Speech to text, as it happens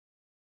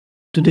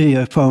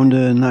Today I found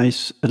a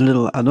nice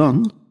little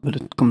add-on, but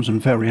it comes in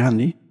very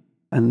handy,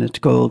 and it's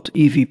called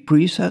EEVEE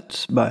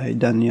Presets by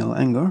Daniel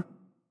Enger.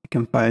 You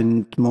can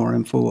find more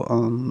info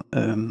on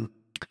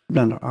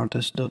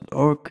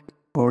blenderartist.org,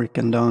 or you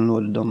can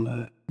download it on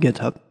the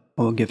GitHub.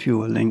 I'll give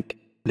you a link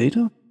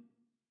later.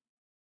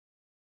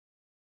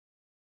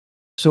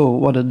 So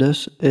what it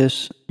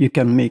is you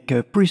can make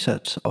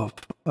presets of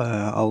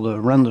all the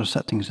render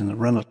settings in the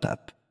render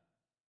tab.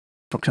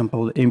 For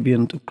example,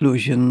 ambient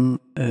occlusion,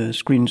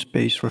 screen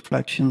space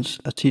reflections,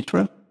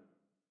 etc.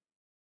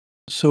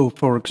 So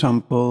for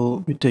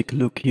example, we take a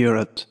look here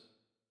at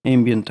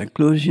ambient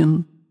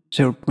occlusion,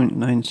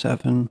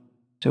 0.97,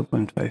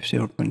 0.5,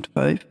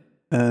 0.5.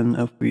 And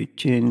if we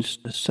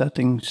change the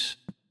settings,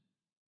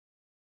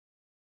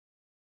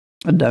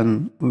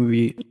 then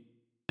we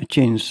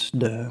change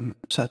the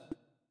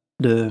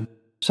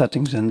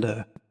settings and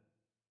the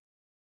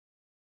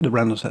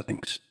render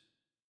settings.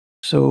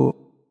 So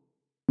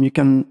you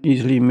can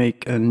easily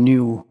make a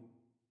new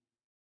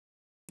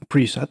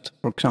preset.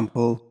 For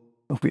example,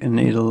 if we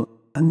enable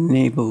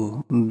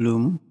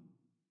bloom,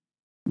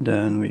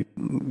 then we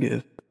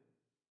give,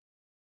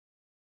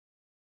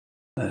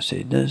 let's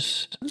say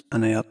this,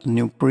 and I add a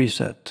new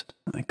preset.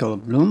 I call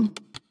it bloom.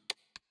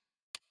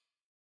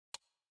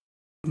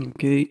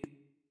 Okay,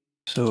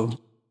 so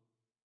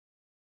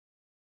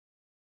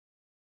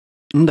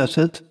and that's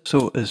it.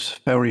 So it's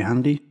very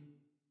handy.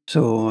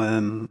 So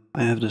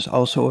I have this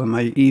also in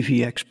my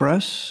EEVEE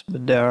Express,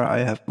 but there I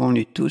have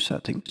only two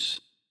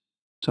settings.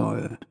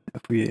 So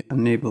if we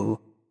enable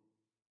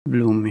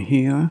bloom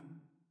here,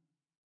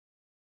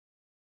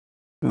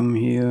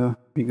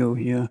 we go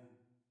here.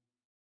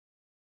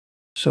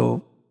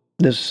 So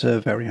this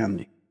is very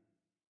handy.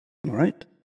 All right.